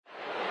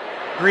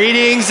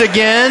Greetings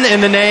again in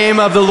the name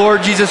of the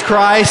Lord Jesus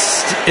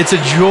Christ. It's a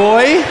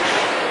joy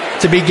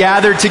to be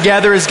gathered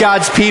together as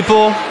God's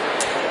people.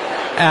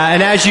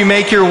 And as you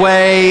make your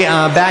way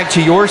back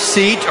to your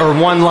seat or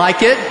one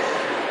like it,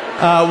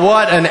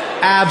 what an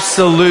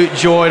absolute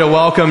joy to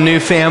welcome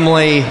new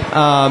family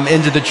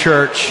into the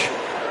church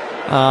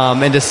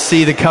and to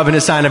see the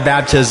covenant sign of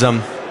baptism.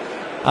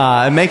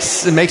 It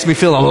makes me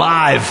feel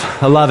alive.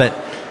 I love it.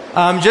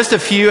 Just a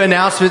few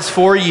announcements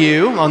for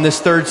you on this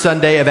third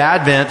Sunday of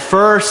Advent.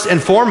 First and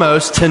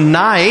foremost,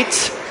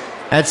 tonight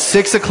at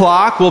 6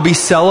 o'clock, we'll be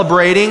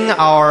celebrating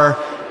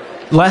our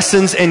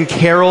Lessons and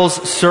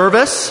Carols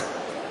service.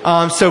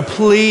 So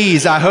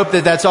please, I hope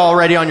that that's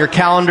already on your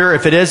calendar.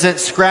 If it isn't,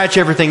 scratch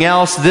everything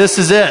else. This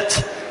is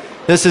it.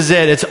 This is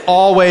it. It's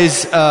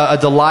always a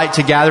delight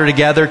to gather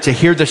together, to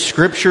hear the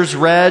scriptures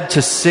read,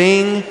 to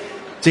sing,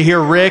 to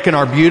hear Rick and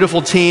our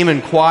beautiful team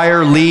and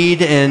choir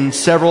lead in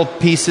several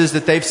pieces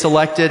that they've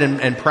selected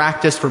and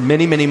practiced for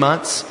many, many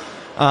months.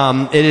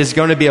 It is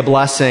going to be a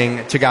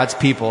blessing to God's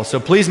people.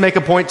 So please make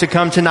a point to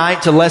come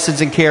tonight to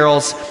Lessons and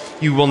Carols.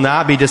 You will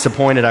not be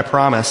disappointed, I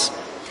promise.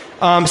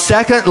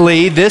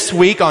 Secondly, this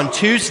week on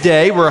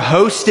Tuesday, we're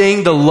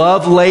hosting the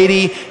Love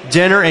Lady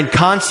Dinner and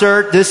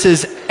Concert. This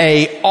is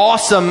an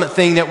awesome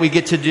thing that we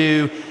get to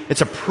do. It's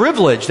a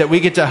privilege that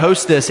we get to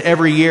host this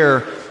every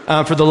year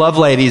for the Love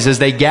Ladies as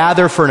they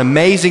gather for an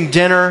amazing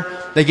dinner.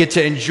 They get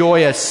to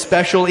enjoy a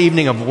special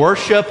evening of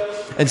worship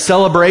and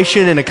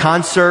celebration and a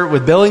concert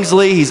with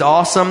Billingsley. He's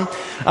awesome.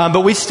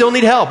 But we still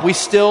need help. We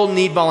still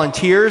need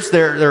volunteers.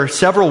 There are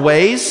several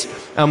ways.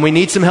 We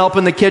need some help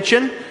in the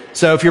kitchen.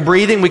 So if you're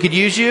breathing, we could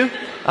use you.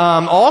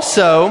 It's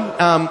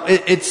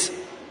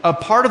a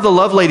part of the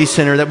Love Lady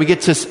Center that we get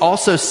to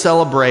also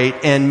celebrate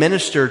and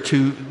minister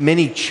to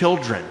many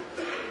children.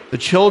 The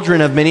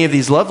children of many of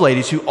these love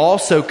ladies who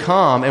also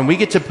come, and we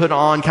get to put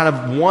on kind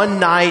of one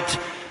night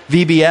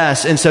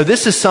VBS. And so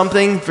this is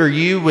something for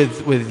you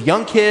with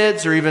young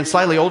kids or even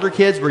slightly older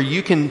kids where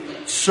you can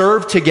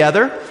serve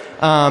together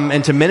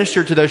and to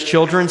minister to those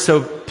children.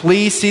 So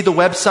please see the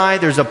website.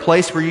 There's a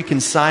place where you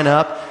can sign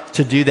up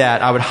to do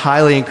that. I would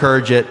highly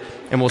encourage it,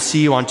 and we'll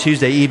see you on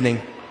Tuesday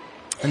evening.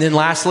 And then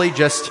lastly,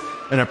 just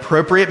an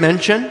appropriate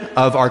mention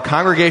of our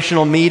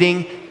congregational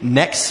meeting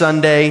next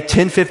Sunday,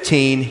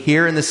 10:15,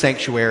 here in the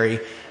sanctuary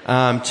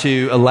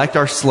to elect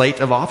our slate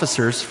of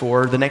officers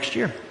for the next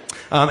year.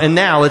 And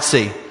now, let's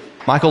see.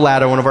 Michael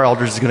Laddo, one of our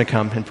elders, is going to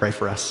come and pray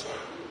for us.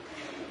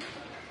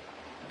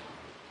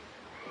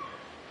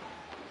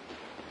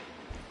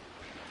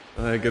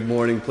 Good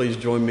morning. Please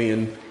join me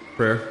in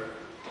prayer.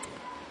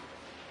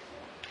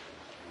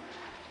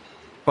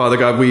 Father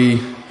God, we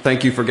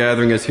thank you for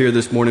gathering us here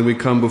this morning. We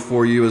come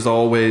before you, as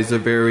always, a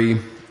very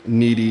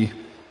needy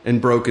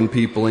and broken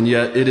people, and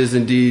yet it is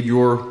indeed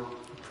your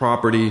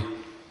property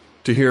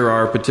to hear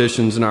our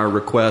petitions and our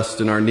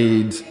requests and our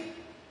needs,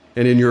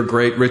 and in your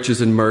great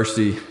riches and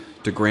mercy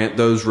to grant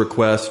those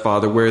requests.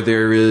 Father, where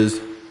there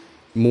is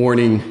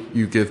mourning,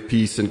 you give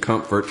peace and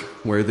comfort.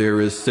 Where there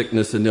is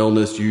sickness and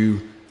illness,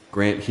 you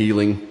grant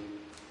healing.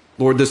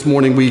 Lord, this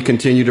morning we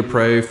continue to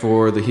pray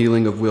for the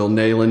healing of Will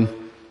Nayland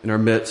in our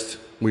midst.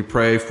 We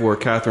pray for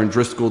Catherine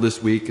Driscoll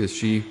this week as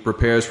she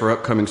prepares for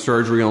upcoming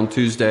surgery on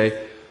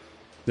Tuesday,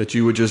 that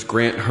you would just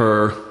grant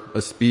her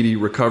a speedy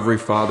recovery,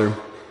 Father.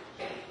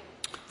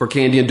 For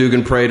Candy and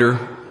Dugan Prater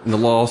and the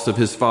loss of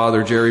his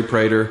father, Jerry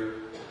Prater,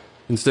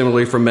 and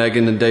similarly for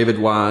Megan and David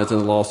Wise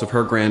and the loss of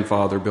her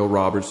grandfather, Bill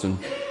Robertson.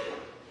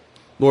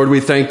 Lord,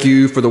 we thank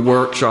you for the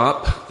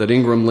workshop that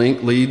Ingram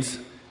Link leads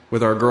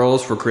with our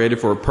girls for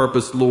Created for a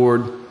Purpose,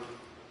 Lord.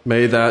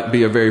 May that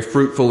be a very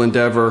fruitful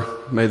endeavor.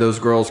 May those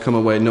girls come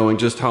away knowing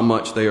just how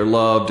much they are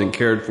loved and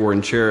cared for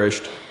and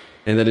cherished,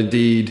 and that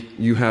indeed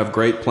you have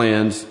great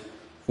plans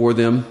for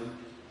them.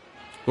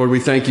 Lord, we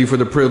thank you for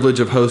the privilege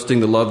of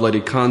hosting the Love Lady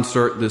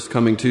concert this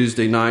coming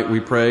Tuesday night. We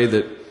pray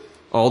that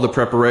all the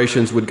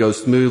preparations would go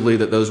smoothly,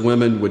 that those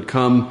women would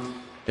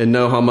come and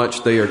know how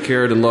much they are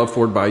cared and loved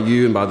for by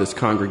you and by this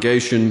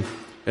congregation,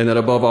 and that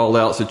above all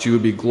else, that you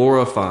would be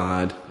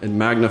glorified and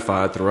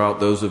magnified throughout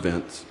those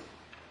events.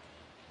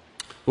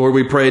 Lord,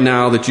 we pray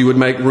now that you would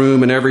make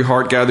room in every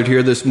heart gathered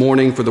here this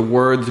morning for the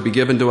word to be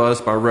given to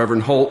us by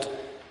Reverend Holt,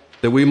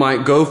 that we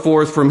might go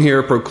forth from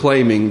here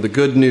proclaiming the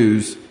good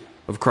news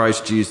of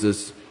Christ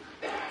Jesus.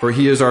 For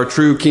he is our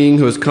true King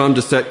who has come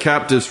to set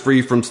captives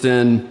free from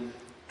sin,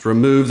 to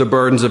remove the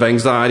burdens of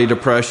anxiety,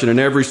 depression, and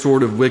every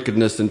sort of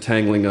wickedness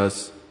entangling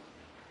us.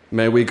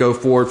 May we go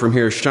forward from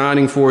here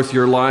shining forth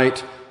your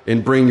light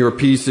and bring your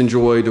peace and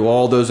joy to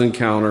all those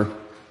encounter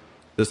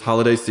this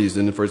holiday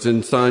season. For it's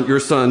in your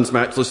Son's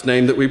matchless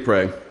name that we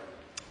pray.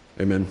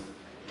 Amen.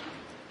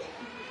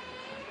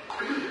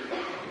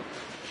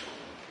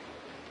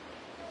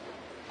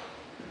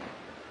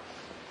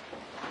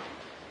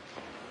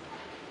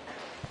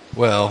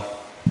 Well,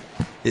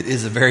 it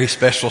is a very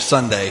special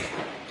Sunday.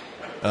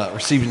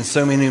 Receiving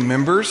so many new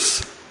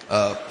members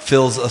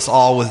fills us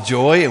all with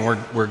joy, and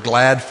we're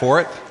glad for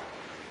it.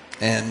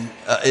 And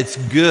it's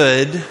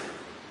good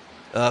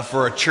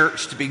for a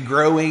church to be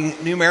growing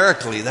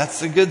numerically.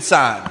 That's a good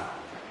sign.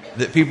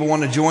 that people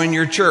want to join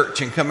your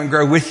church and come and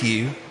grow with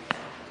you.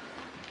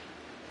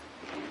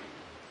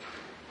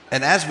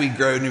 And as we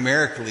grow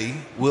numerically,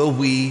 will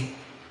we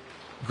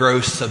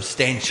grow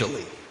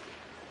substantially?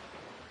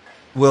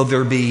 Will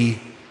there be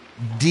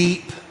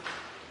deep,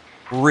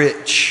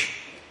 rich,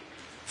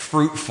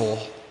 fruitful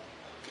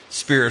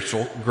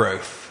spiritual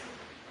growth?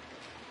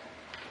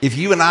 If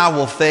you and I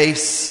will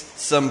face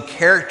some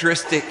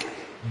characteristic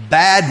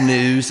bad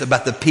news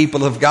about the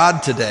people of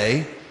God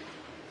today,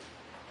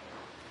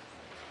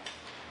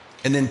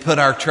 and then put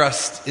our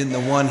trust in the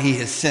one he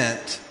has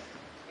sent,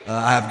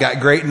 I've got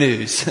great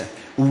news.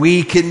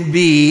 We can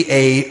be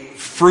a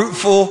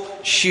fruitful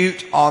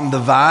shoot on the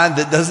vine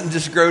that doesn't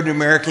just grow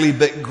numerically,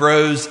 but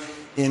grows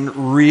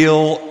in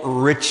real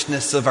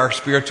richness of our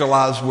spiritual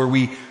lives, where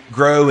we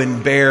grow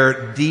and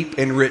bear deep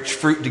and rich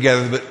fruit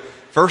together. But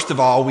first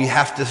of all, we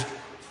have to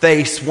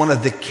face one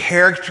of the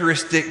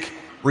characteristic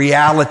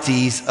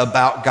realities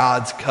about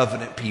God's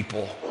covenant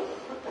people.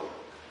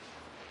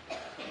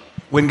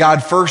 When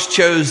God first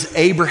chose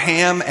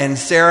Abraham and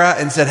Sarah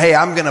and said, hey,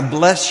 I'm going to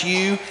bless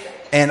you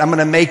and I'm going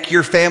to make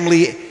your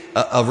family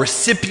a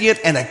recipient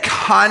and a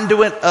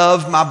conduit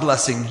of my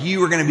blessing.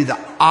 You are going to be the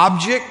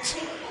object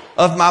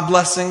of my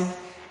blessing,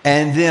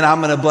 and then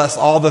I'm going to bless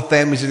all the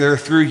families that are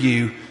through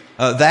you.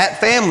 That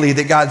family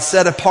that God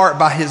set apart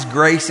by his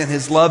grace and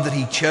his love that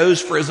he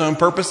chose for his own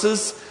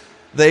purposes,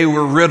 they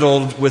were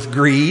riddled with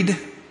greed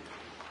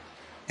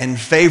and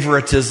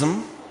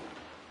favoritism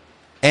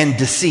and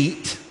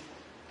deceit.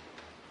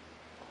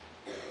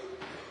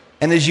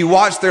 And as you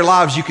watch their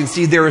lives, you can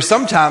see there are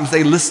sometimes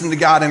they listened to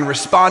God and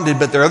responded,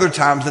 but there are other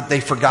times that they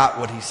forgot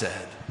what he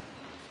said.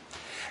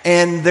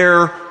 And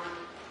their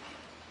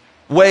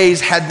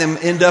ways had them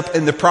end up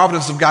in the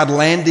providence of God,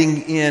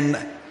 landing in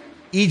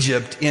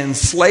Egypt, in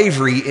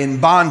slavery,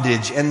 in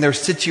bondage. And their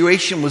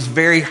situation was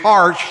very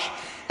harsh,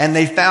 and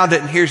they found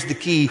it, and here's the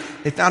key,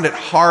 they found it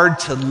hard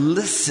to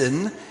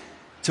listen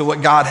to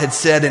what God had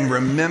said and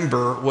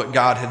remember what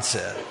God had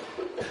said.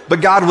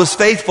 But God was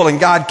faithful, and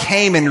God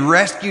came and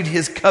rescued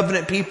his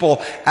covenant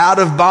people out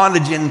of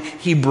bondage, and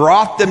he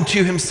brought them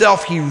to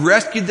himself. He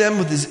rescued them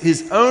with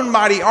his own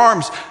mighty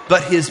arms.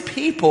 But his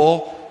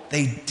people,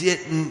 they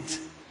didn't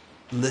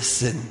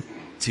listen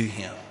to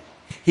him.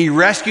 He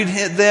rescued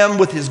them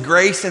with his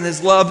grace and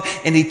his love,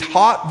 and he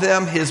taught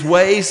them his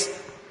ways,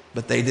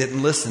 but they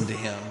didn't listen to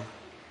him.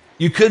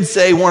 You could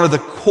say one of the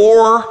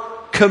core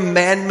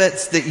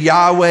commandments that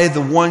Yahweh,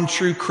 the one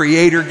true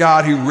creator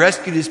God who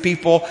rescued his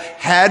people,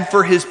 had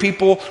for his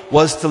people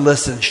was to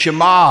listen.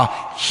 Shema,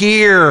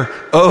 hear,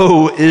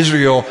 O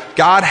Israel.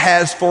 God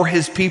has for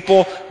his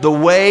people the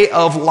way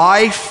of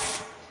life.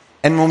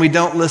 And when we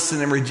don't listen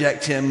and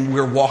reject him,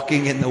 we're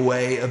walking in the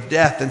way of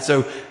death. And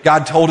so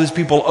God told his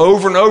people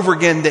over and over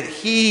again that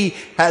he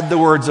had the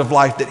words of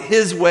life, that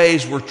his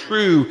ways were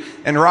true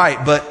and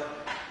right, but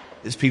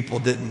his people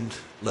didn't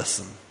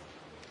listen.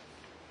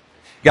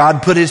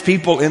 God put his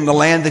people in the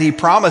land that he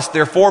promised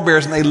their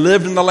forebears, and they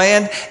lived in the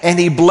land, and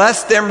he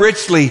blessed them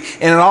richly.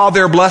 And in all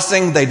their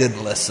blessing, they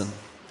didn't listen.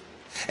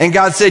 And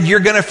God said, you're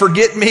going to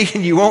forget me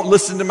and you won't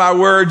listen to my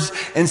words.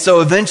 And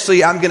so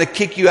eventually I'm going to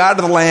kick you out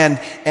of the land.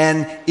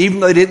 And even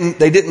though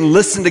they didn't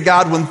listen to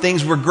God when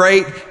things were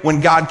great, when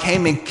God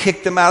came and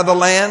kicked them out of the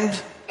land,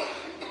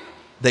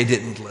 they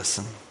didn't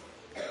listen.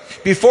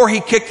 Before he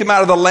kicked them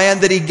out of the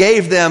land that he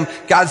gave them,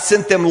 God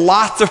sent them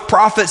lots of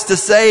prophets to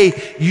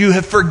say, you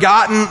have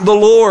forgotten the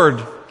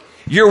Lord.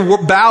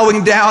 You're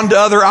bowing down to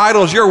other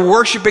idols. You're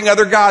worshiping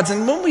other gods.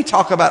 And when we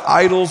talk about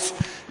idols,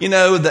 you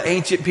know, the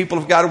ancient people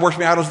of God are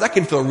worshiping idols, that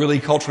can feel really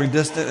culturally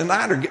distant. And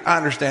I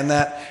understand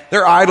that.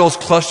 They're idols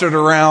clustered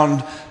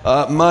around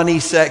money,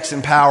 sex,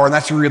 and power. And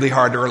that's really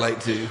hard to relate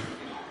to.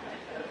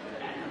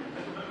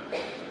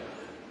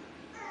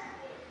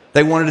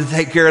 They wanted to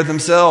take care of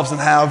themselves and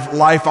have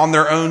life on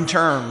their own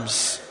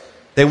terms.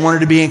 They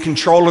wanted to be in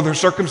control of their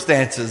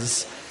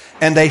circumstances.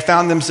 And they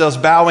found themselves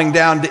bowing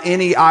down to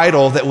any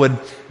idol that would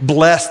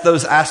bless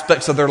those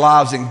aspects of their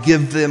lives and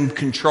give them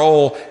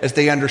control as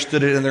they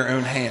understood it in their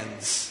own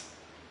hands.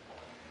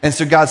 And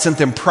so God sent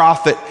them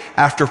prophet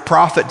after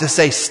prophet to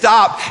say,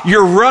 stop,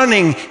 you're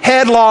running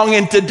headlong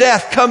into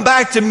death. Come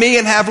back to me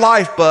and have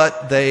life.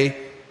 But they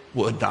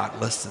would not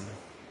listen.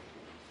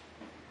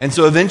 And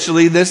so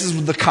eventually, this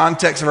is the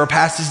context of our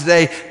passage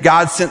today.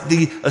 God sent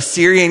the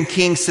Assyrian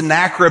king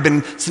Sennacherib,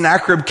 and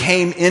Sennacherib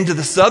came into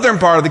the southern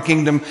part of the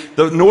kingdom.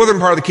 The northern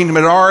part of the kingdom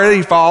had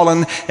already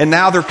fallen, and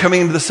now they're coming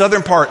into the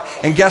southern part.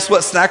 And guess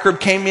what? Sennacherib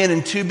came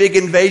in 2 big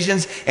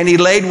invasions, and he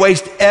laid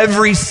waste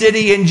every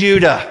city in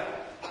Judah.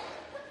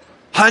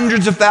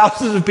 Hundreds of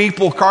thousands of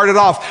people carted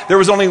off. There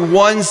was only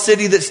one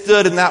city that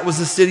stood, and that was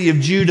the city of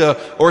Judah,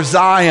 or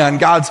Zion,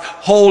 God's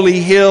holy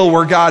hill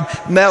where God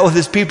met with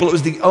his people. It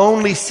was the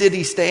only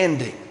city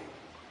standing.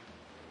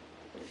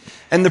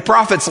 And the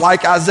prophets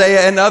like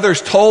Isaiah and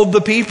others told the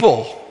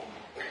people,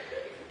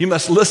 you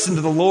must listen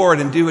to the Lord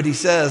and do what he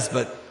says.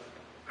 But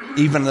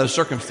even in those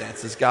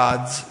circumstances,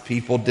 God's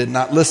people did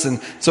not listen.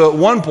 So at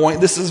one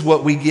point, this is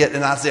what we get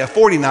in Isaiah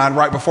 49,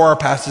 right before our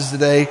passage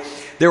today.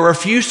 there were a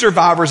few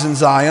survivors in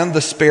Zion, the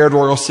spared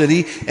royal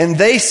city, and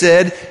they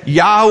said,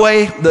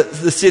 Yahweh,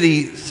 the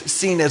city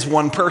seen as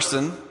one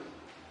person,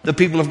 the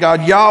people of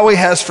God, Yahweh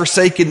has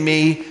forsaken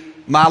me,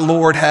 my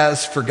Lord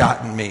has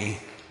forgotten me.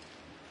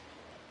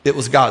 It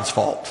was God's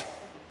fault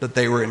that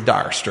they were in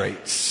dire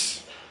straits.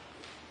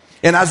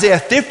 In Isaiah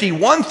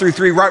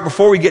 50:1-3, right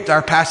before we get to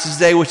our passage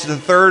today, which is the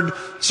third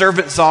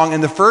servant song,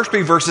 in the first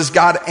 3 verses,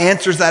 God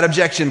answers that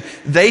objection.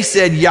 They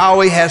said,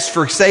 Yahweh has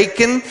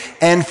forsaken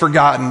and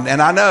forgotten.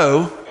 And I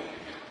know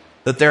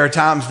that there are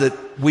times that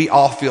we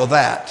all feel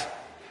that.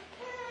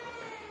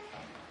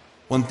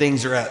 When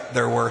things are at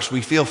their worst, we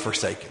feel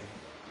forsaken.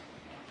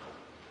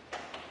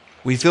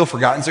 We feel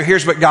forgotten. So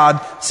here's what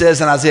God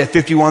says in Isaiah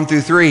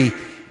 51-3.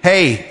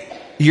 Hey,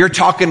 you're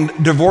talking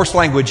divorce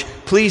language.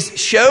 Please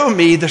show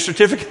me the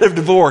certificate of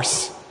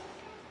divorce.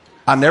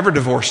 I never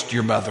divorced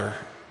your mother.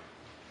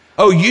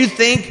 Oh, you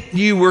think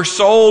you were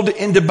sold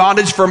into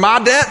bondage for my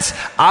debts?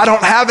 I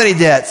don't have any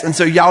debts. And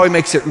so Yahweh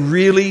makes it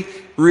really,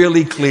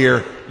 really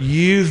clear.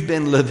 You've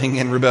been living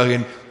in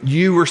rebellion.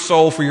 You were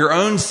sold for your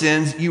own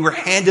sins. You were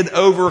handed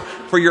over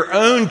for your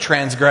own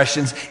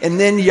transgressions. And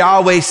then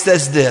Yahweh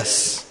says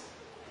this,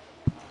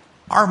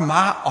 are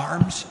my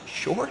arms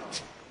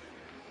short?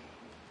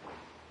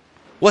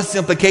 What's the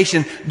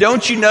implication?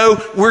 Don't you know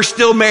we're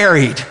still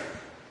married?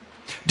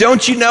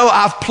 Don't you know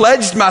I've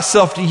pledged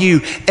myself to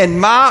you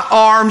and my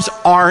arms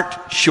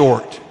aren't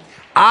short?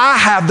 I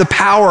have the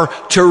power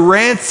to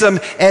ransom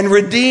and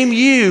redeem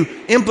you.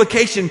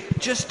 Implication,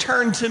 just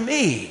turn to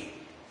me.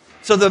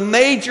 So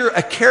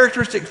a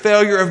characteristic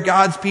failure of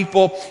God's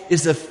people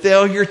is a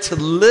failure to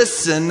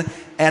listen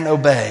and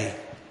obey.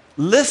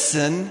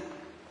 Listen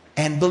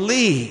and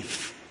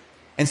believe.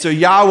 And so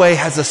Yahweh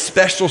has a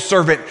special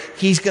servant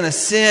he's going to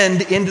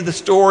send into the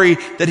story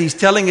that he's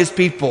telling his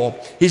people.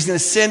 He's going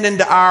to send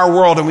into our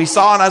world. And we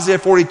saw in Isaiah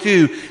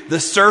 42, the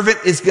servant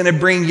is going to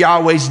bring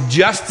Yahweh's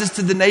justice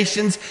to the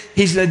nations.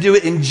 He's going to do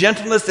it in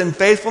gentleness and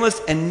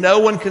faithfulness, and no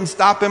one can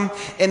stop him.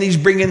 And he's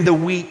bringing the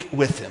weak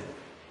with him.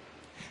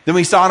 Then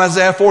we saw in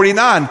Isaiah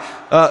 49,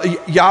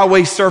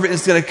 Yahweh's servant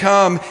is going to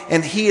come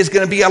and he is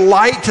going to be a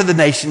light to the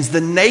nations. The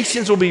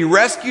nations will be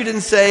rescued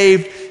and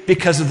saved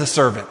because of the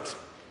servant.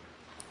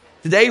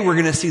 Today we're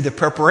going to see the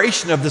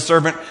preparation of the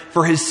servant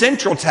for his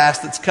central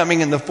task that's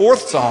coming in the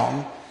 4th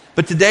song.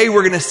 But today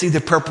we're going to see the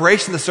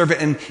preparation of the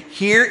servant. And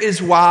here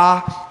is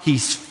why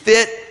he's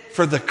fit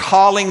for the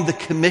calling, the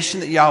commission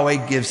that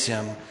Yahweh gives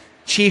him.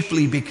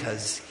 Chiefly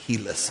because he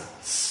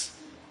listens.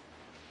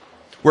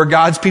 Where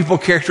God's people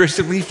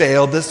characteristically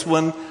fail, this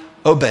one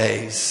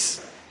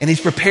obeys. And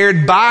he's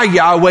prepared by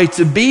Yahweh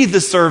to be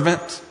the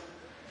servant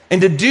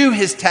and to do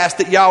his task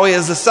that Yahweh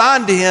has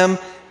assigned to him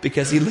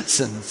because he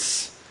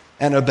listens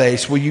and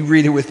obeys. Will you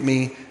read it with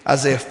me?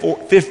 Isaiah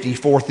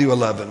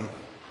 50:4-11.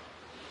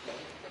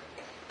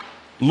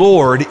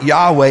 Lord,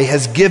 Yahweh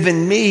has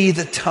given me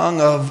the tongue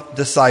of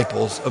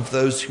disciples, of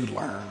those who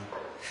learn,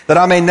 that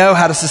I may know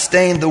how to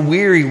sustain the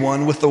weary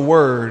one with the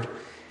word.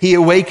 He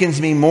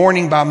awakens me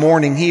morning by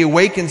morning. He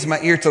awakens my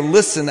ear to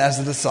listen as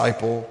a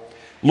disciple.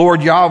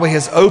 Lord, Yahweh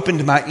has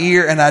opened my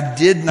ear, and I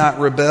did not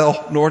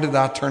rebel, nor did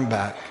I turn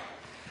back.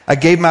 I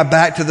gave my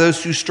back to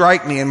those who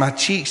strike me, and my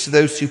cheeks to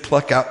those who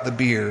pluck out the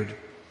beard.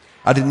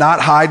 I did not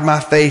hide my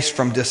face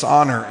from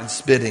dishonor and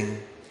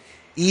spitting.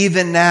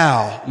 Even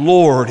now,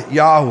 Lord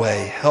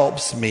Yahweh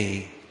helps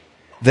me.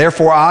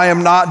 Therefore I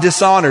am not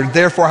dishonored.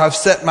 Therefore I have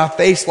set my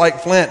face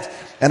like flint,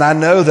 and I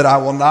know that I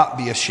will not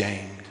be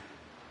ashamed.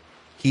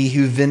 He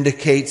who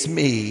vindicates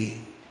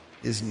me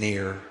is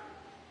near.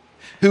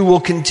 Who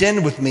will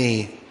contend with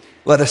me?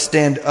 Let us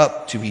stand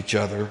up to each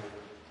other.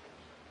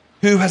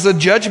 Who has a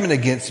judgment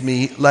against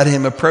me? Let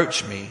him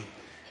approach me.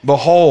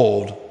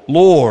 Behold,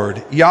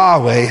 Lord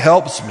Yahweh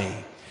helps me.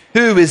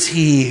 Who is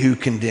he who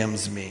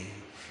condemns me?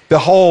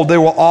 Behold, they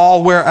will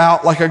all wear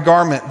out like a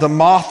garment. The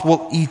moth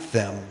will eat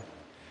them.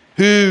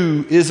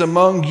 Who is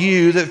among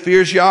you that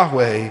fears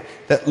Yahweh,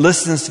 that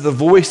listens to the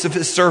voice of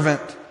his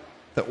servant,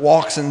 that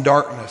walks in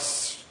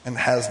darkness and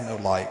has no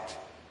light?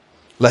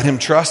 Let him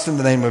trust in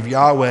the name of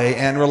Yahweh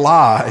and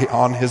rely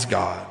on his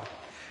God.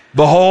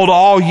 Behold,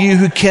 all you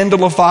who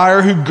kindle a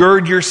fire, who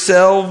gird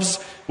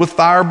yourselves with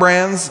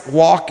firebrands,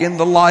 walk in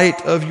the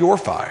light of your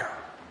fire.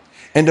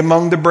 And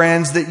among the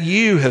brands that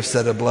you have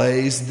set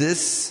ablaze,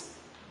 this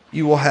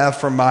you will have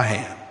from my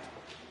hand.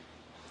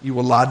 You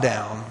will lie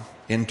down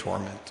in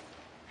torment.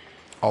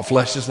 All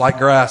flesh is like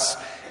grass,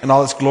 and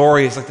all its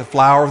glory is like the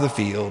flower of the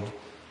field.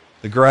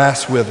 The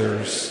grass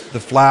withers, the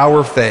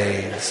flower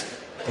fades.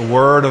 The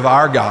word of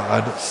our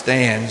God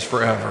stands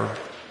forever.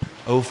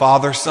 O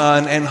Father,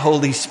 Son, and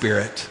Holy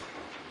Spirit,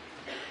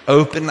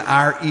 open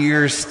our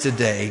ears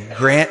today.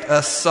 Grant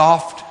us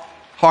soft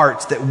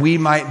hearts that we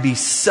might be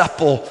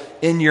supple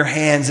in your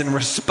hands and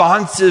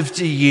responsive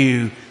to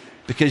you,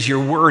 because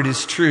your word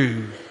is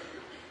true.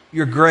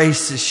 Your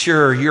grace is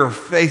sure. You're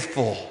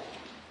faithful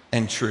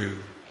and true.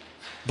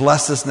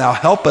 Bless us now.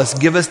 Help us.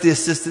 Give us the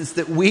assistance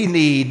that we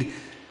need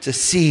to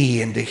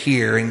see and to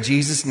hear. In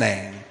Jesus'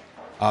 name,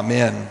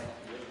 amen.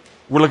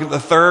 We're looking at the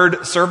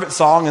third servant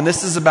song, and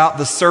this is about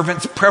the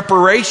servant's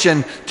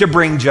preparation to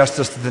bring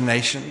justice to the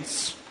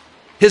nations.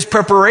 His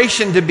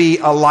preparation to be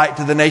a light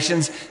to the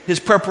nations. His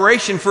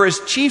preparation for his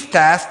chief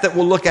task that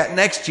we'll look at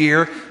next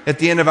year at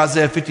the end of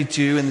Isaiah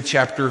 52 and the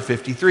chapter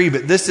 53.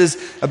 But this is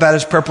about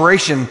his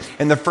preparation.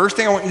 And the first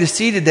thing I want you to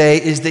see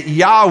today is that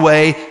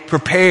Yahweh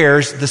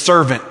prepares the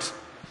servant.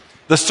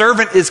 The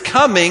servant is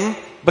coming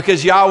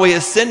because Yahweh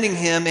is sending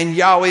him, and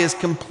Yahweh is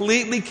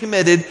completely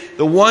committed,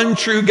 the one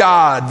true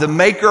God, the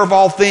maker of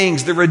all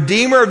things, the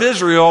redeemer of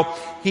Israel.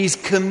 He's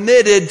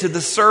committed to the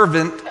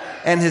servant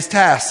and his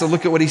task. So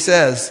look at what he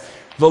says.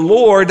 The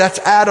Lord, that's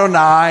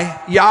Adonai,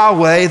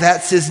 Yahweh,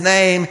 that's his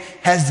name,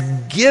 has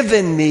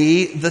given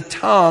me the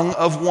tongue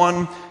of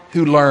one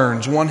who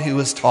learns, one who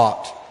is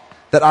taught,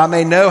 that I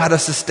may know how to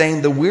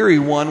sustain the weary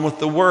one with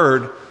the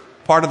word.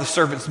 Part of the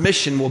servant's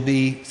mission will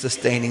be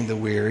sustaining the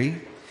weary.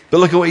 But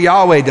look at what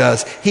Yahweh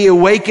does. He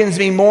awakens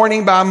me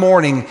morning by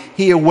morning.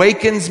 He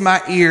awakens my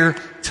ear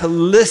to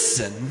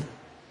listen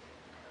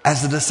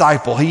as a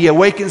disciple. He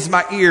awakens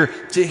my ear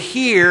to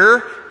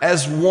hear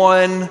as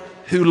one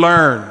who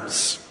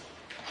learns.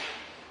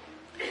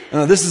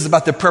 This is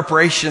about the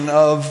preparation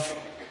of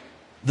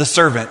the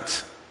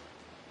servant,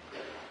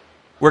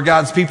 where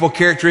God's people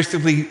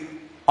characteristically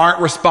aren't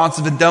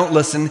responsive and don't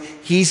listen.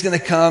 He's going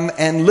to come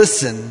and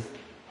listen.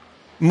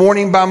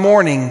 Morning by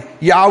morning,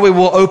 Yahweh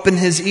will open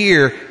his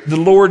ear. The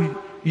Lord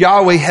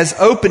Yahweh has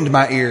opened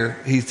my ear,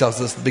 he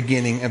tells us at the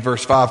beginning in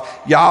verse 5.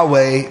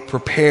 Yahweh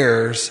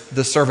prepares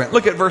the servant.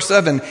 Look at verse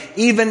 7.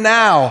 Even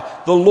now,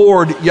 the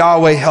Lord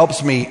Yahweh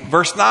helps me.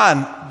 Verse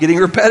 9, getting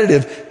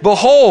repetitive.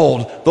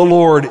 Behold, the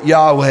Lord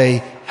Yahweh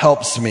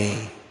helps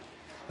me.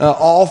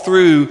 All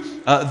through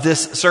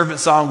this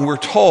servant song, we're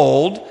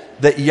told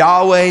that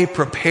Yahweh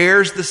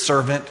prepares the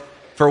servant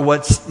for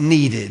what's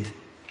needed.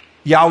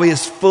 Yahweh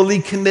is fully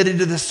committed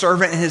to the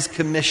servant and his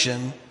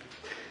commission.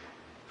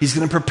 He's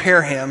going to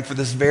prepare him for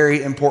this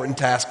very important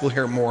task we'll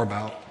hear more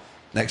about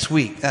next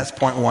week. That's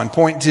point one.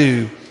 Point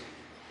two,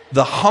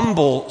 the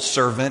humble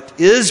servant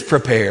is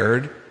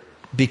prepared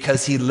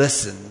because he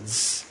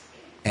listens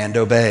and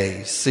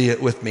obeys. See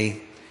it with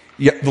me.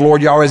 The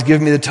Lord Yahweh has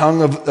given me the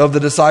tongue of the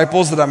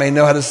disciples that I may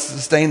know how to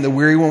sustain the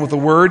weary one with the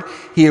word.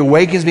 He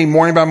awakens me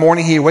morning by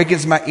morning. He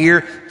awakens my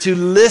ear to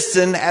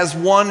listen as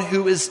one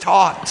who is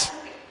taught.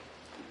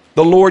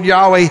 The Lord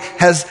Yahweh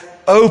has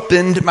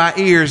opened my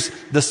ears.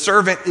 The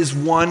servant is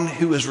one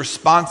who is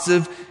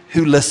responsive,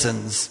 who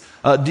listens.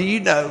 Do you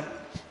know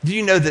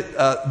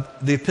that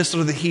the Epistle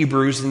to the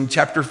Hebrews in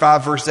chapter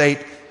 5, verse 8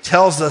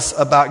 tells us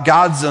about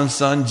God's own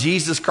Son,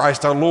 Jesus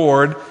Christ our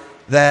Lord,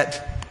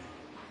 that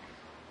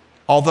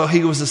although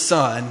he was a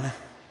son,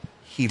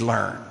 he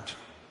learned.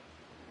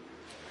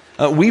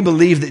 We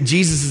believe that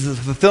Jesus is the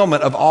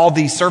fulfillment of all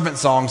these servant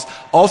songs.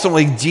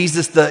 Ultimately,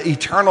 Jesus, the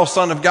eternal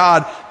Son of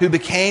God, who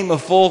became a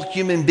full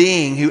human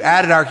being, who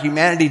added our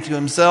humanity to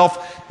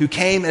himself, who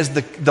came as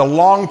the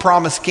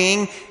long-promised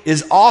king,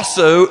 is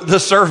also the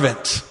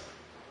servant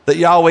that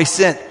Yahweh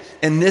sent.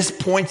 And this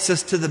points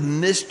us to the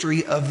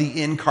mystery of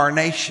the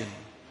incarnation.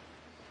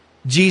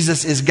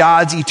 Jesus is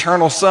God's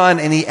eternal Son,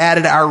 and he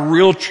added our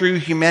real true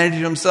humanity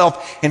to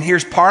himself. And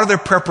here's part of the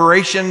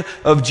preparation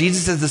of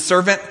Jesus as the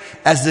servant.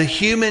 As a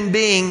human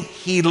being,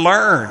 he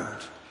learned.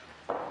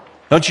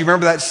 Don't you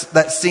remember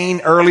that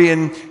scene early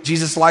in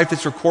Jesus' life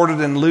that's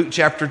recorded in Luke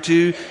chapter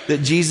 2, that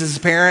Jesus'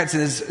 parents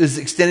and his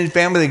extended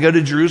family, they go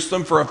to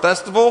Jerusalem for a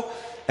festival,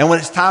 and when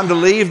it's time to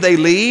leave, they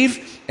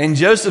leave, and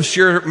Joseph's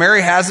sure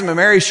Mary has him, and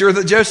Mary's sure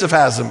that Joseph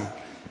has him.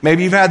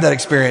 Maybe you've had that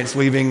experience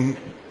leaving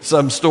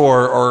some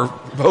store, or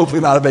hopefully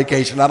not a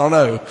vacation. I don't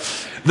know.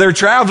 They're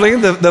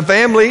traveling, the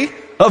family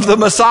of the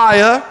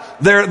Messiah.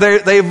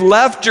 They've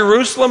left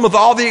Jerusalem with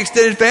all the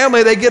extended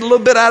family. They get a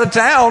little bit out of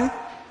town,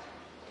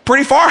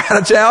 pretty far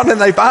out of town,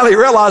 and they finally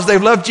realize they've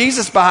left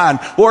Jesus behind.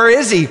 Where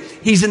is he?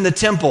 He's in the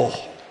temple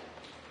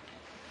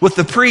with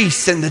the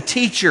priests and the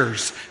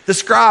teachers, the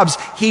scribes.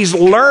 He's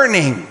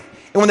learning.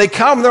 And when they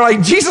come, they're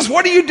like, Jesus,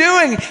 what are you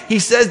doing? He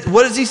says,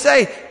 what does he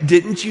say?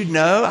 Didn't you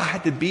know I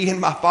had to be in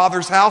my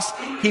Father's house?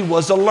 He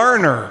was a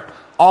learner.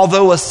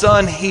 Although a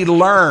son, he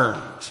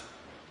learned.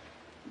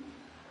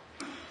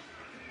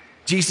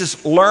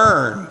 Jesus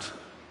learned.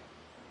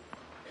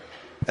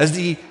 As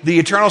the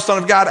eternal Son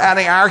of God,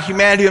 adding our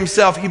humanity to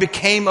himself, he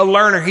became a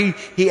learner.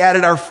 He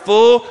added our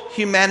full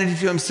humanity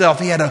to himself.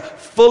 He had a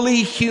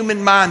fully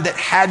human mind that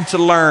had to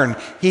learn.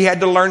 He had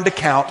to learn to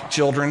count,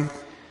 children.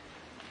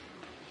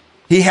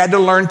 He had to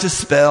learn to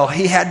spell.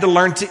 He had to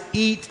learn to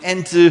eat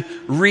and to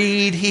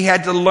read. He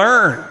had to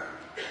learn.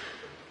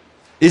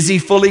 Is he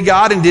fully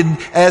God? And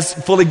as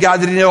fully God,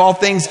 did he know all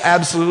things?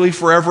 Absolutely,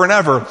 forever and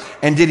ever.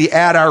 And did he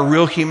add our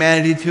real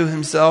humanity to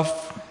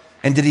himself?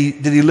 And did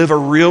he live a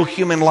real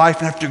human life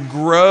and have to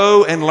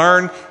grow and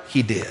learn?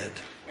 He did.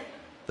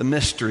 The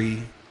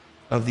mystery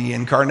of the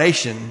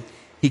incarnation.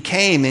 He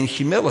came in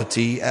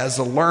humility as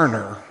a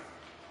learner.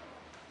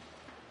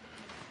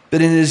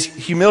 But in his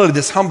humility,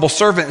 this humble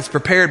servant is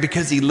prepared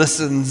because he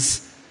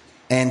listens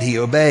and he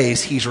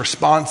obeys. He's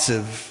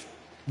responsive.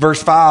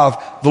 Verse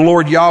 5, the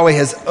Lord Yahweh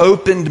has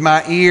opened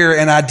my ear,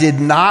 and I did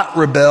not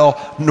rebel,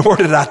 nor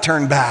did I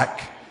turn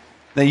back.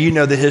 Now, you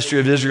know the history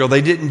of Israel.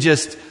 They didn't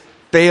just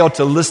fail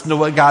to listen to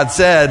what God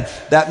said.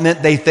 That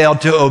meant they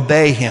failed to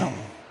obey him.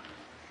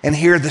 And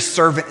here the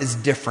servant is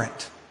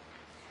different.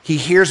 He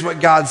hears what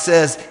God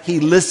says. He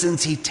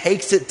listens. He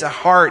takes it to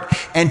heart.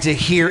 And to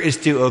hear is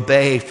to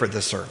obey for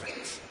the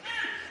servant.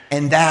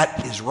 And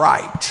that is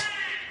right.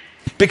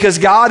 Because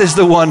God is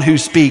the one who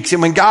speaks.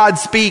 And when God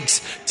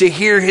speaks, to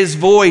hear his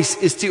voice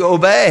is to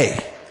obey.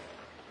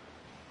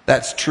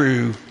 That's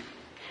true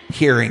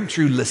hearing,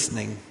 true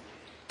listening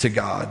to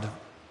God.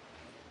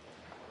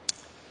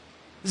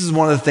 This is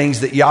one of the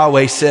things that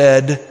Yahweh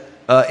said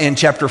in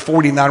chapter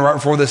 49, right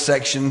before this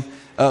section,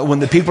 when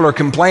the people are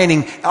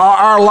complaining,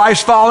 our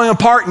life's falling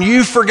apart and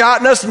you've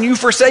forgotten us and you've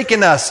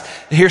forsaken us.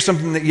 Here's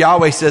something that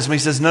Yahweh says when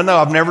he says, no,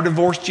 I've never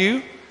divorced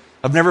you.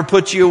 I've never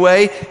put you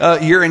away.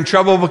 You're in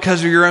trouble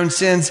because of your own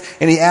sins.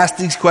 And he asks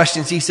these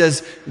questions. He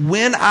says,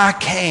 when I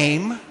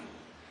came,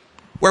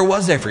 where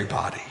was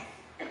everybody?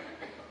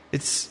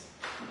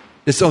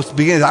 So the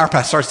beginning of our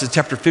passage starts at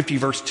chapter 50,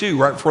 verse 2,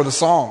 right before the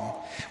song.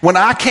 When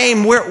I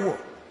came,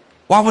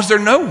 why was there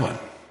no one?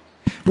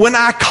 When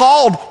I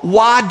called,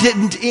 why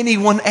didn't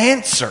anyone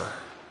answer?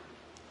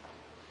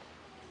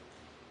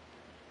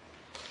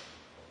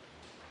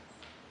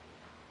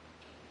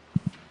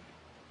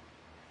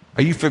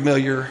 Are you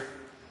familiar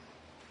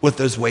with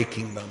those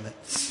waking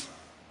moments?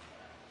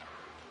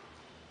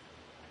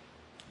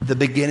 The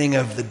beginning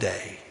of the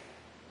day.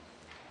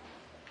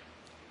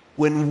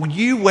 When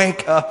you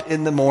wake up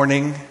in the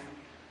morning,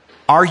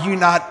 are you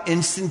not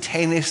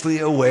instantaneously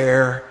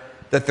aware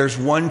that there's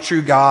one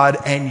true God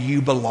and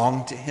you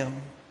belong to him?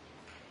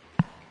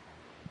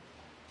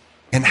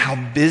 And how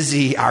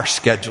busy our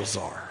schedules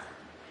are.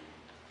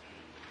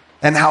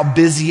 And how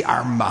busy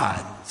our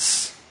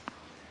minds.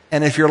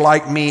 And if you're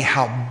like me,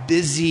 how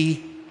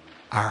busy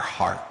our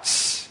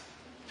hearts.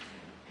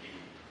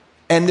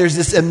 And there's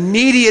this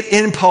immediate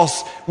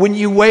impulse when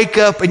you wake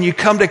up and you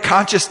come to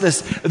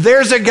consciousness,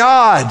 there's a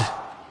God.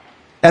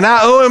 And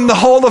I owe him the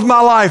whole of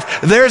my life.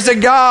 There's a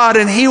God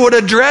and he would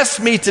address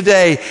me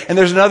today. And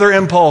there's another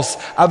impulse.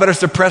 I better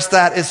suppress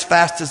that as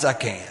fast as I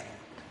can.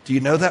 Do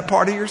you know that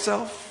part of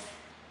yourself?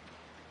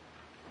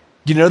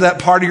 Do you know that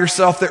part of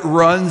yourself that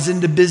runs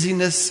into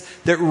busyness,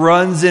 that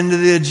runs into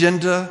the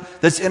agenda,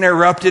 that's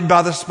interrupted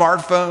by the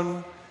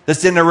smartphone,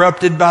 that's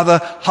interrupted by the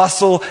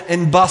hustle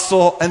and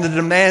bustle and the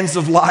demands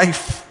of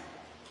life?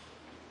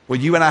 Well,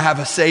 you and I have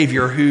a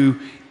Savior who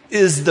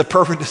is the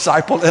perfect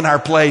disciple in our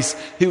place,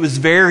 who is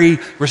very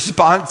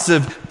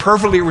responsive,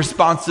 perfectly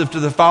responsive to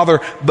the Father,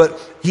 but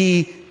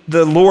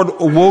the Lord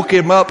woke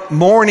him up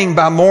morning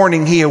by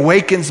morning. He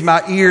awakens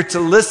my ear to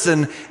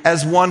listen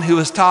as one who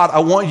is taught. I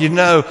want you to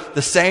know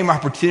the same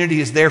opportunity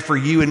is there for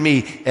you and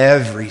me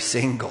every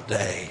single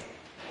day.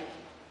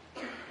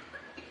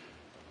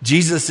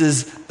 Jesus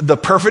is the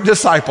perfect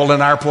disciple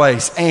in our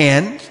place.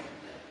 And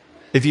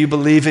if you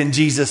believe in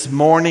Jesus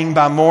morning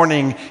by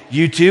morning,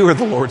 you too are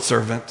the Lord's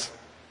servant.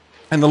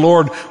 And the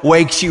Lord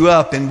wakes you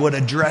up and would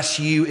address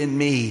you and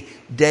me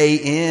day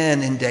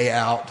in and day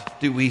out.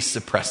 Do we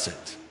suppress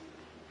it?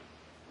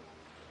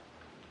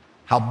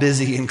 How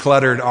busy and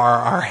cluttered are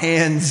our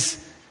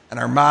hands and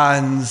our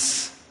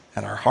minds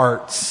and our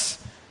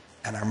hearts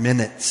and our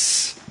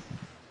minutes.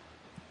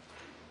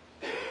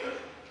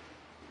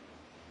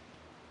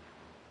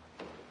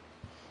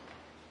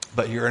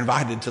 But you're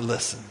invited to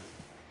listen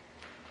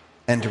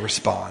and to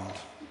respond.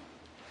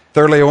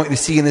 Thirdly, I want you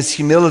to see in this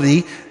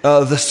humility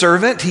of the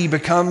servant, he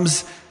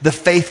becomes the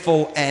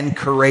faithful and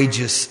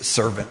courageous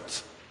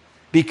servant.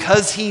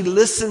 Because he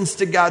listens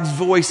to God's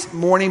voice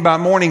morning by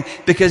morning,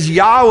 because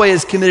Yahweh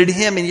is committed to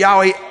him and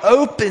Yahweh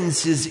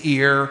opens his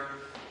ear,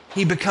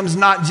 he becomes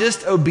not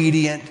just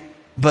obedient,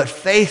 but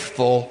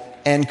faithful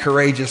and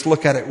courageous.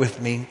 Look at it with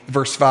me.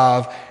 Verse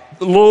 5.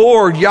 The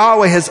Lord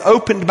Yahweh has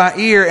opened my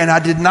ear and I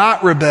did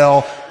not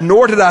rebel,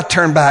 nor did I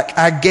turn back.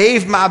 I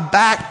gave my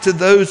back to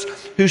those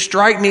who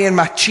strike me and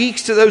my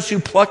cheeks to those who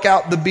pluck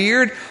out the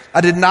beard. I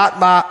did not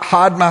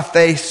hide my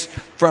face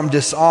from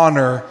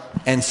dishonor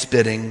and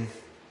spitting.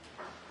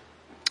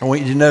 I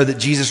want you to know that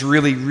Jesus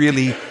really,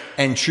 really,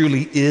 and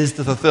truly is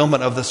the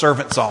fulfillment of the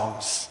servant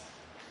songs.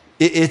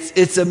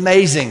 It's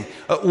amazing.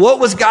 What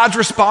was God's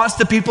response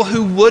to people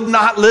who would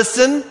not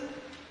listen?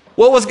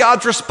 What was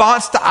God's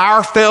response to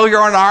our failure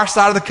on our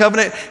side of the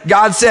covenant?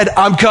 God said,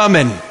 I'm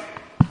coming.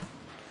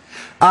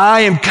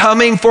 I am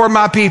coming for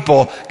my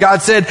people.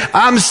 God said,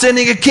 I'm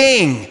sending a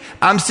king.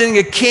 I'm sending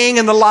a king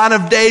in the line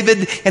of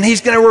David, and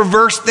he's going to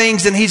reverse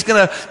things, and he's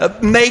going to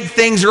make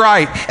things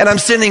right. And I'm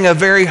sending a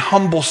very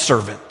humble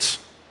servant.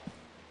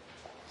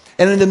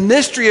 And in the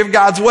mystery of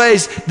God's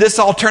ways, this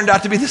all turned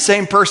out to be the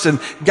same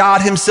person.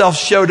 God himself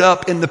showed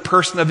up in the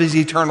person of his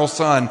eternal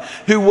Son,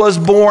 who was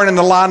born in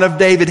the line of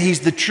David.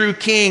 He's the true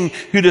king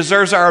who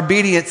deserves our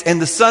obedience.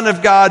 And the Son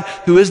of God,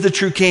 who is the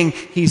true king,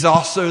 he's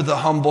also the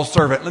humble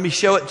servant. Let me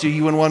show it to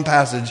you in one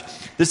passage.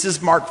 This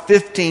is Mark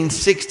 15,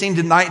 16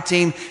 to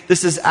 19.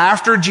 This is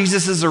after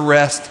Jesus'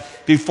 arrest.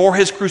 before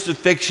his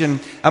crucifixion.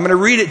 I'm going to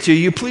read it to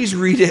you. Please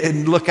read it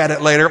and look at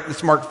it later.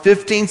 It's Mark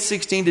 15,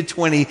 16 to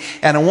 20.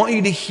 And I want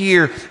you to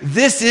hear,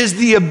 this is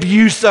the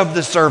abuse of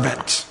the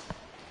servant.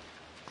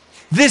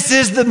 This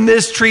is the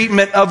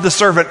mistreatment of the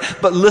servant.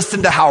 But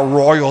listen to how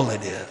royal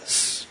it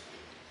is.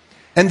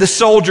 And the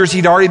soldiers,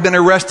 he'd already been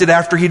arrested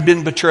after he'd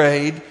been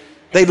betrayed.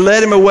 They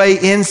led him away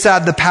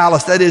inside the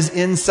palace, that is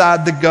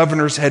inside the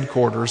governor's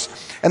headquarters.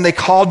 And they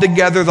called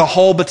together the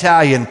whole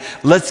battalion.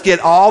 Let's get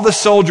all the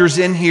soldiers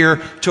in here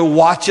to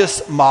watch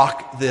us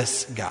mock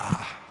this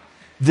guy,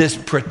 this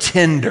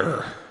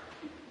pretender.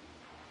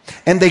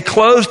 And they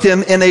clothed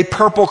him in a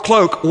purple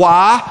cloak.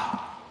 Why?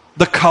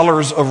 The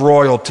colors of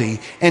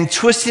royalty. And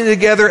twisting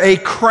together a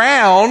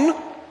crown.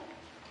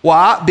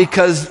 Why?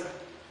 Because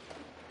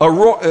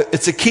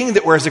it's a king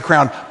that wears a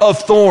crown of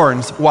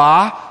thorns.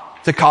 Why?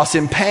 To cause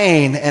him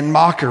pain and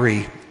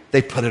mockery.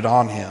 They put it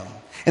on him.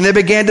 And they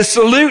began to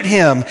salute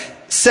him,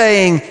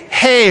 saying,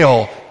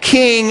 "Hail,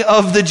 King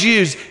of the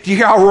Jews." Do you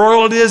hear how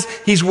royal it is?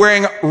 He's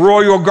wearing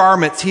royal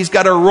garments. He's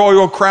got a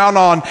royal crown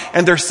on.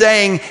 And they're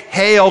saying,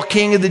 "Hail,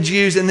 King of the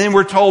Jews." And then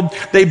we're told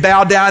they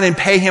bow down and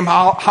pay him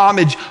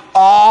homage,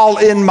 all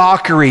in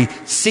mockery.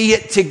 See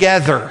it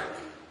together.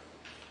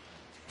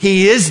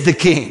 He is the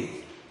king.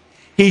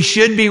 He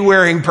should be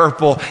wearing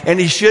purple, and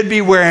he should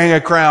be wearing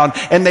a crown,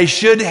 and they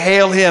should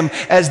hail him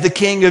as the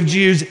King of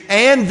Jews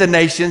and the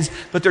nations,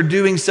 but they're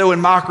doing so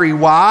in mockery.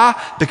 Why?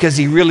 Because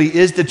he really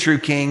is the true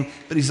king,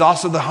 but he's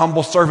also the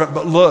humble servant.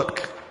 But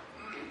look,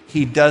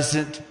 he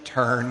doesn't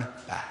turn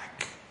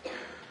back.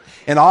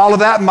 And all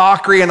of that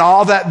mockery and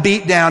all that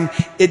beatdown,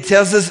 it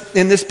tells us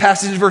in this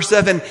passage, verse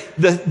 7,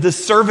 the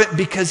servant,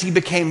 because he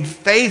became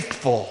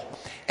faithful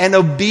and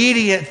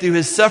obedient through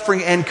his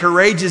suffering and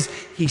courageous,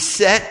 he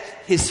set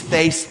his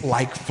face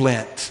like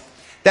flint.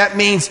 That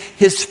means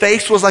his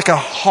face was like a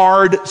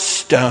hard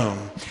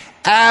stone,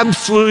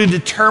 absolutely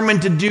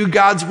determined to do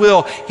God's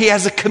will. He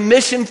has a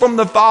commission from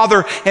the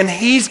Father, and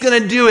he's going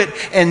to do it,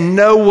 and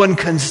no one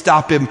can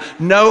stop him.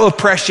 No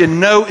oppression,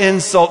 no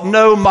insult,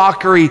 no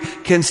mockery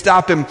can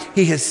stop him.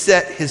 He has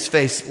set his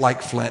face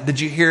like flint.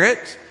 Did you hear it?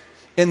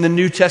 In the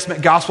New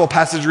Testament gospel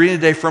passage reading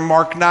today from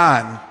Mark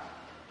 9.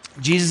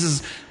 Jesus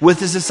is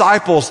with his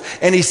disciples,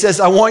 and he says,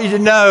 "I want you to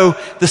know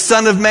the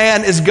Son of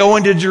Man is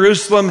going to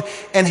Jerusalem,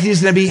 and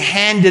he's going to be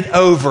handed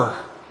over."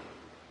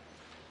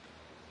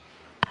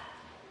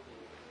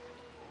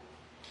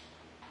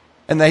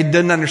 And they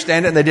didn't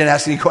understand it, and they didn't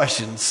ask any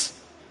questions.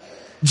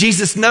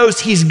 Jesus knows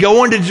he's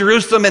going to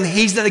Jerusalem, and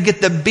he's going to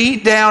get the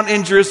beat down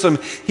in Jerusalem.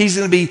 He's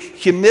going to be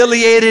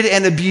humiliated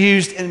and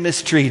abused and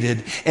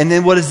mistreated. And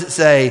then what does it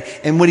say?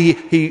 And when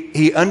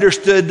he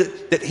understood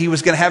that he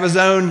was going to have his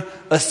own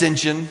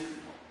ascension,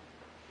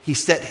 he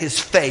set his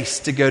face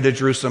to go to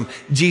Jerusalem.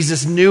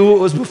 Jesus knew what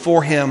was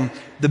before him,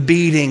 the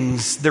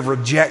beatings, the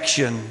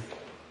rejection,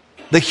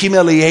 the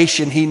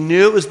humiliation. He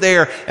knew it was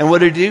there. And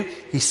what did he do?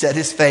 He set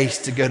his face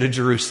to go to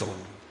Jerusalem.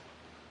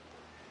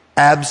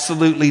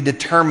 Absolutely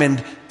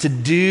determined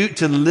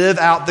to live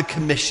out the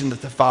commission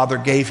that the Father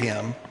gave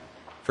him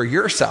for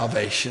your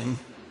salvation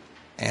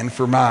and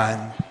for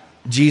mine.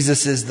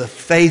 Jesus is the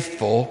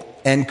faithful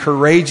and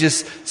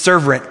courageous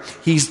servant.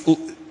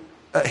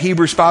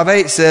 Hebrews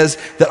 5:8 says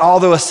that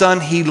although a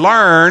son he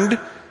learned,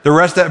 the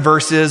rest of that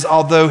verse is,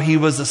 although he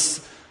was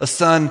a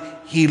son,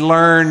 he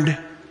learned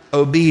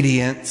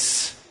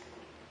obedience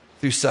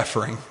through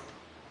suffering.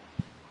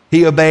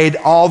 He obeyed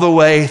all the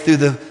way through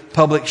the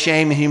public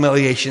shame and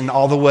humiliation,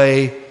 all the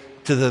way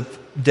to the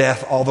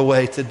death, all the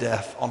way to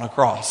death on a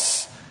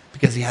cross.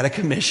 Because he had a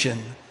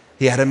commission,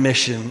 he had a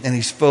mission, and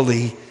he's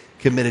fully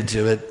committed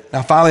to it.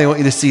 Now finally, I want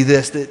you to see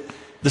this, that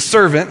the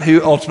servant,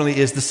 who ultimately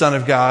is the Son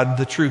of God,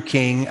 the true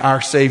King,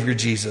 our Savior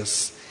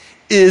Jesus,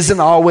 is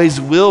and always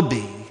will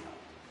be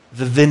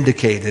the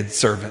vindicated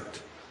servant.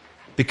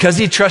 Because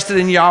he trusted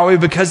in Yahweh,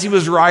 because he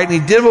was right, and he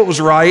did what was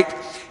right,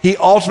 he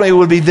ultimately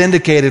would be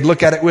vindicated.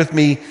 Look at it with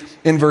me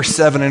in verse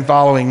 7 and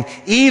following.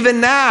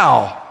 "Even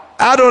now,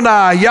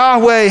 Adonai,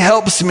 Yahweh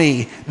helps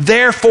me.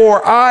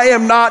 Therefore, I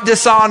am not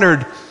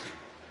dishonored."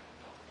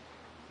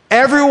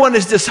 Everyone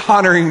is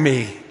dishonoring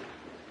me.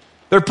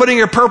 They're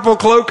putting a purple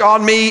cloak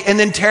on me and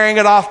then tearing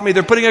it off me.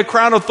 They're putting a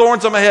crown of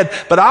thorns on my head.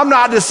 But I'm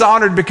not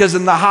dishonored, because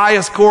in the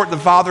highest court, the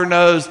Father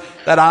knows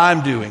that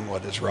I'm doing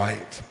what is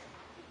right.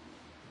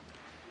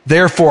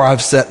 "Therefore,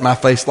 I've set my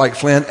face like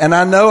flint, and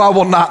I know I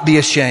will not be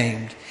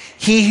ashamed.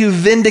 He who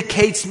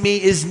vindicates me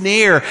is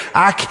near."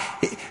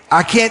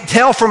 I can't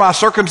tell from my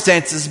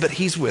circumstances, but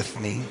he's with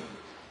me.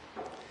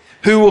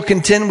 "Who will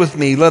contend with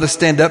me? Let us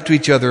stand up to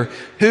each other.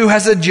 Who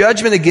has a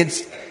judgment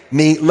against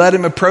me? Let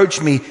him approach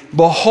me.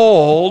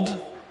 Behold,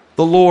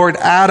 the Lord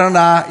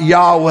Adonai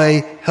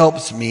Yahweh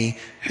helps me.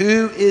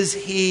 Who is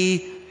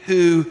he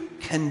who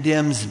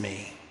condemns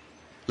me?"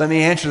 Let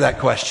me answer that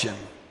question.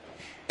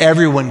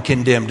 Everyone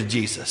condemned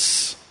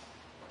Jesus.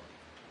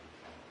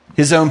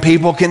 His own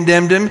people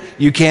condemned him.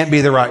 You can't be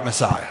the right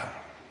Messiah.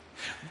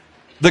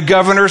 The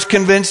governors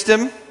convinced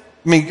him,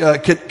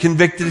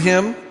 convicted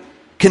him,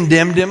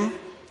 condemned him.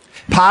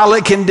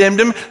 Pilate condemned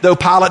him, though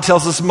Pilate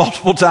tells us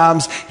multiple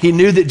times he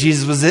knew that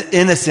Jesus was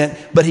innocent,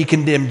 but he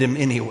condemned him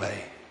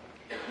anyway.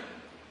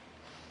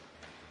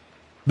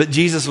 But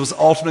Jesus was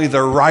ultimately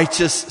the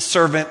righteous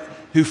servant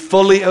who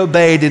fully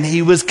obeyed, and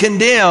he was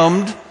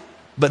condemned,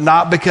 but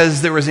not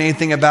because there was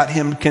anything about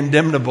him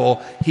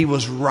condemnable. He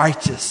was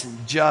righteous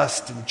and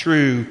just and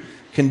true,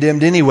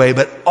 condemned anyway,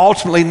 but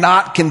ultimately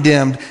not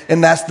condemned,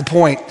 and that's the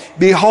point.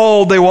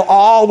 Behold, they will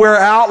all wear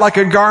out like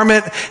a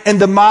garment, and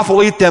the moth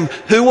will eat them.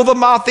 Who will the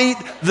moth eat?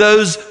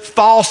 Those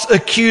false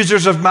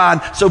accusers of mine.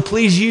 So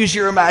please use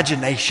your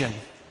imagination.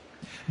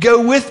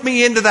 Go with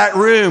me into that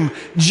room.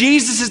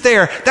 Jesus is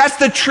there. That's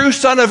the true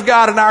Son of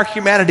God in our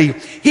humanity.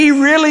 He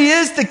really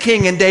is the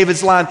King in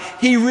David's line.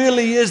 He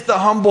really is the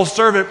humble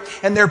servant.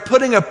 And they're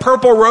putting a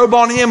purple robe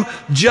on him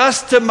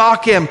just to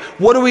mock him.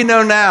 What do we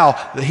know now?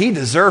 That he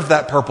deserved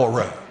that purple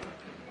robe.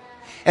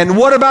 And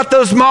what about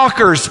those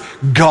mockers?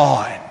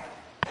 Gone.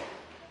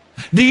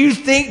 Do you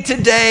think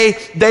today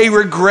they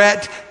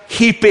regret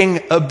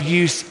heaping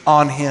abuse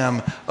on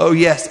him? Oh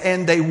yes,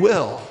 and they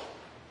will.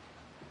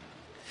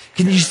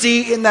 Can you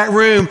see in that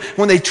room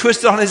when they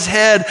twisted on his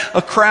head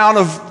a crown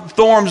of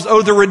thorns?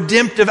 Oh, the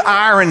redemptive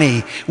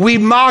irony. We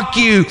mock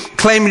you,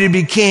 claiming to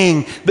be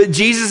king, but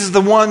Jesus is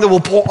the one that will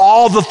pull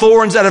all the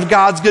thorns out of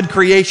God's good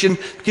creation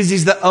because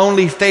he's the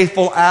only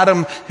faithful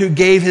Adam who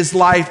gave his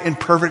life in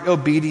perfect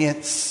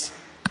obedience,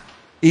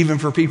 even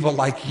for people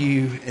like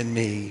you and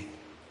me.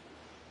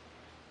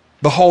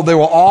 Behold, they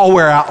will all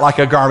wear out like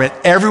a garment.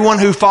 Everyone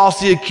who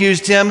falsely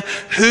accused him,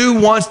 who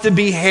wants to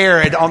be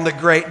Herod on the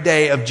great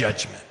day of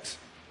judgment?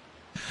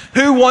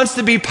 Who wants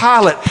to be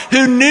Pilate,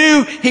 who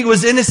knew he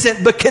was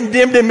innocent but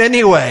condemned him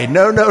anyway?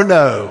 No, no,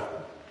 no.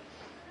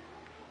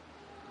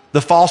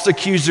 The false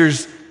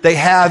accusers, they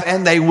have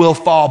and they will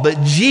fall,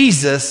 but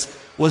Jesus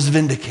was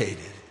vindicated.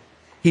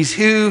 He's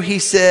who he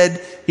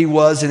said he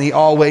was and he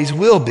always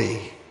will be.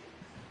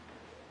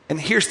 And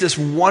here's this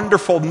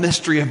wonderful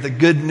mystery of the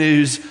good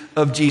news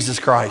of Jesus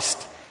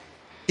Christ.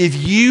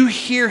 If you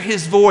hear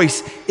his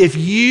voice, if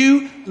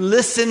you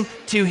listen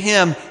to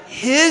him,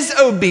 his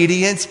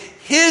obedience,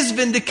 his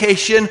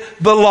vindication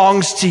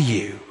belongs to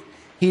you.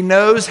 He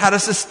knows how to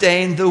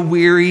sustain the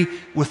weary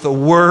with a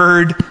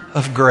word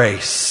of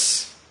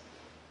grace.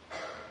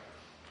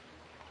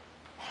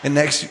 And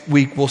next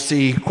week we'll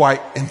see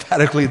quite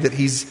emphatically that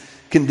he's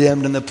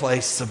condemned in the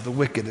place of the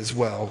wicked as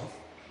well.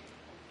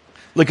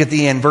 Look at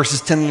the end,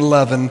 verses 10 and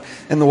 11,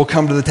 and then we'll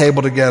come to the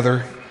table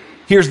together.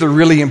 Here's the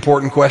really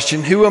important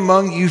question. Who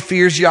among you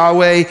fears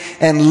Yahweh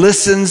and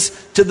listens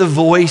to the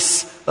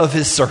voice of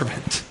his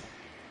servant?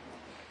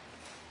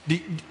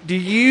 Do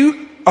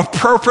you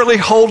appropriately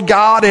hold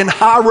God in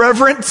high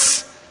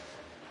reverence?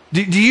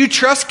 Do you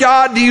trust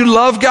God? Do you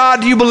love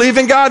God? Do you believe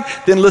in God?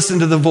 Then listen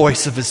to the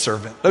voice of his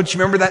servant. Don't you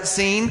remember that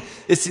scene?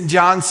 It's in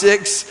John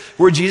 6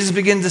 where Jesus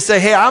begins to say,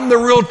 hey, I'm the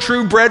real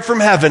true bread from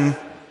heaven.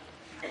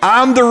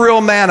 I'm the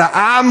real manna.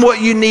 I'm what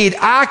you need.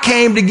 I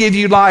came to give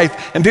you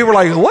life. And people are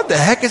like, what the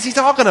heck is he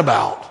talking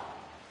about?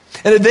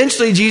 And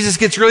eventually Jesus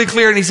gets really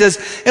clear and he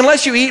says,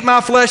 unless you eat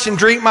my flesh and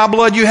drink my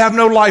blood, you have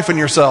no life in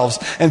yourselves.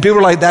 And people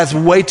are like, that's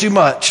way too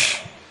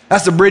much.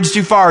 That's a bridge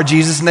too far,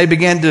 Jesus. And they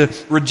began to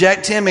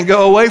reject him and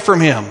go away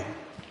from him.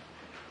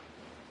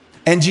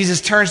 And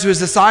Jesus turns to his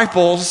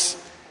disciples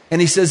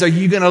and he says, are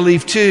you going to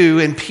leave too?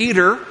 And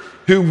Peter,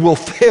 who will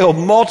fail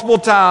multiple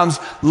times,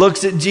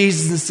 looks at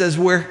Jesus and says,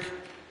 where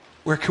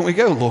can we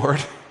go, Lord?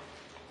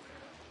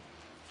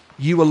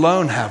 You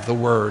alone have the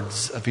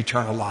words of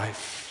eternal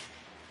life.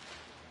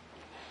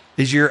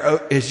 Is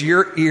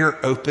your ear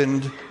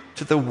opened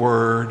to the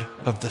word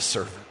of the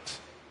servant,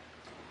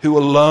 who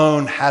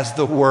alone has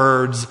the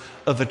words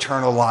of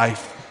eternal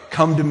life?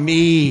 Come to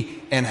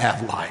me and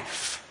have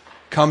life.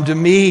 Come to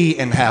me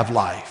and have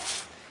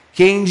life.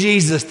 King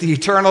Jesus, the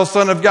eternal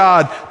Son of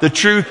God, the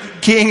true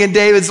King in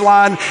David's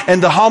line,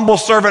 and the humble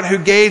servant who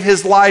gave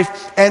his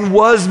life and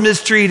was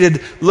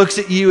mistreated, looks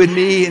at you and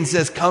me and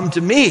says, come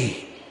to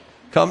me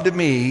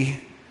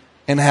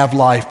and have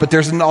life. But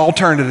there's an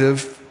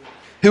alternative.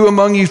 Who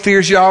among you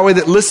fears Yahweh,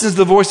 that listens to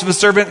the voice of a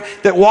servant,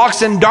 that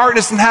walks in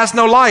darkness and has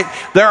no light?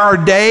 There are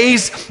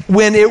days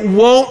when it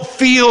won't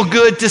feel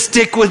good to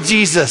stick with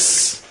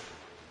Jesus.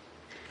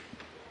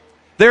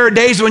 There are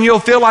days when you'll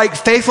feel like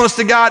faithfulness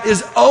to God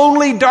is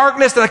only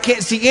darkness and I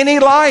can't see any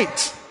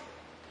light.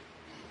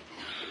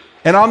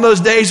 And on those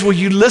days, will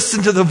you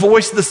listen to the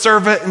voice of the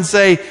servant and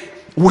say,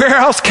 where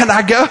else can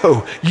I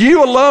go?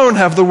 You alone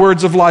have the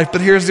words of life. But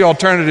here's the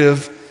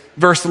alternative.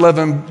 Verse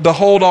 11,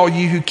 behold all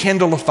you who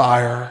kindle a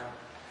fire,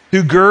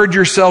 who gird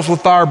yourselves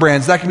with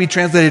firebrands. That can be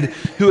translated,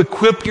 who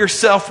equip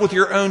yourself with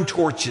your own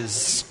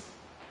torches.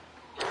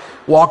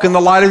 Walk in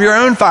the light of your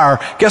own fire.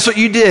 Guess what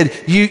you did?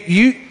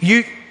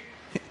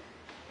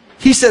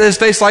 He set his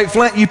face like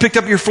flint. You picked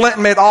up your flint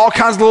and made all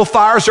kinds of little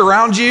fires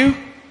around you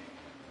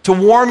to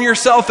warm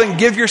yourself and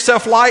give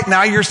yourself light.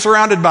 Now you're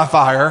surrounded by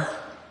fire.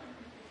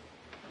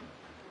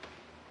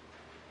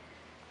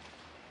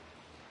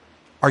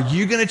 Are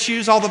you going to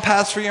choose all the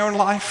paths for your own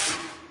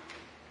life?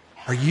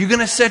 Are you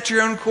going to set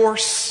your own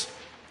course?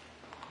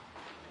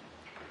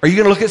 Are you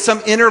going to look at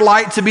some inner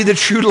light to be the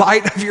true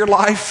light of your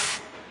life?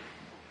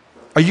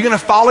 Are you going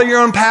to follow your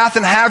own path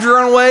and have your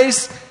own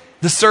ways?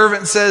 The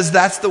servant says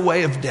that's the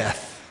way of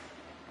death.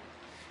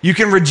 You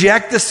can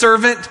reject the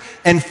servant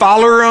and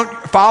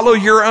follow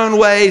your own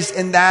ways,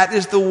 and that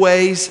is the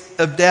ways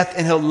of death,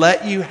 and he'll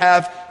let you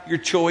have your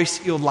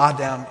choice. You'll lie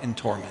down in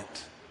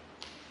torment.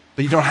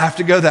 But you don't have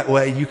to go that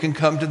way. You can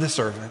come to the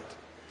servant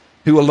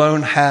who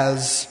alone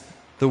has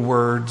the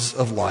words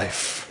of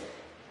life.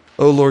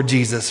 Oh Lord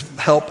Jesus,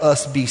 help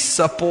us be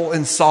supple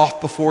and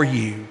soft before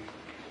you,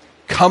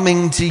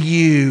 coming to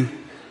you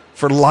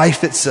for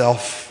life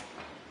itself.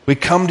 We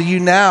come to you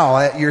now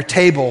at your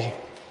table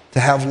to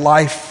have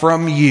life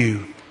from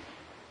you,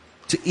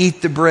 to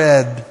eat the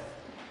bread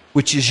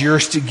which is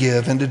yours to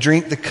give, and to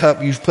drink the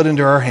cup you've put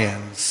into our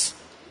hands.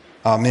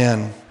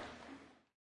 Amen.